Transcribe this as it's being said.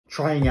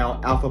trying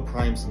out Alpha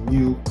Prime's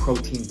new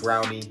protein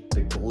brownie,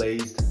 the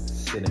glazed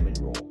cinnamon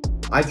roll.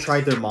 I've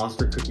tried their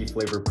monster cookie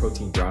flavored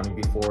protein brownie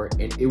before,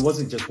 and it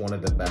wasn't just one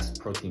of the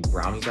best protein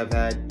brownies I've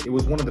had, it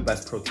was one of the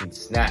best protein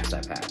snacks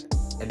I've had.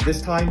 And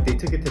this time, they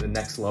took it to the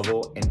next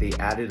level and they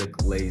added a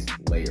glazed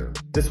layer.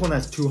 This one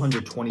has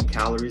 220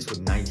 calories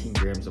with 19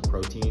 grams of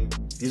protein.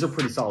 These are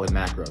pretty solid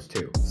macros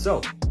too.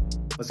 So,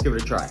 let's give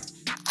it a try.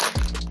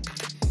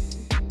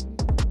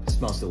 It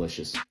smells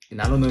delicious.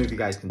 And I don't know if you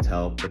guys can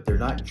tell, but they're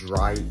not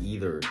dry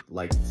either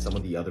like some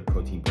of the other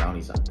protein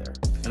brownies out there.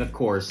 And of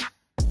course,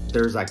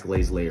 there's that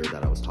glazed layer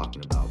that I was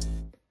talking about.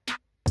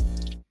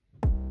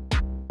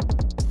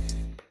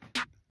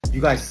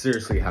 You guys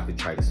seriously have to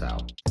try this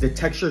out. The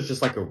texture is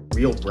just like a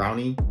real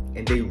brownie,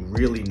 and they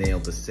really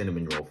nailed the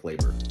cinnamon roll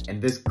flavor.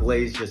 And this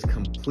glaze just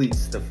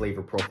completes the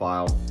flavor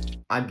profile.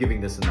 I'm giving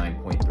this a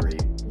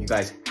 9.3. You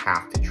guys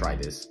have to try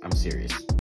this. I'm serious.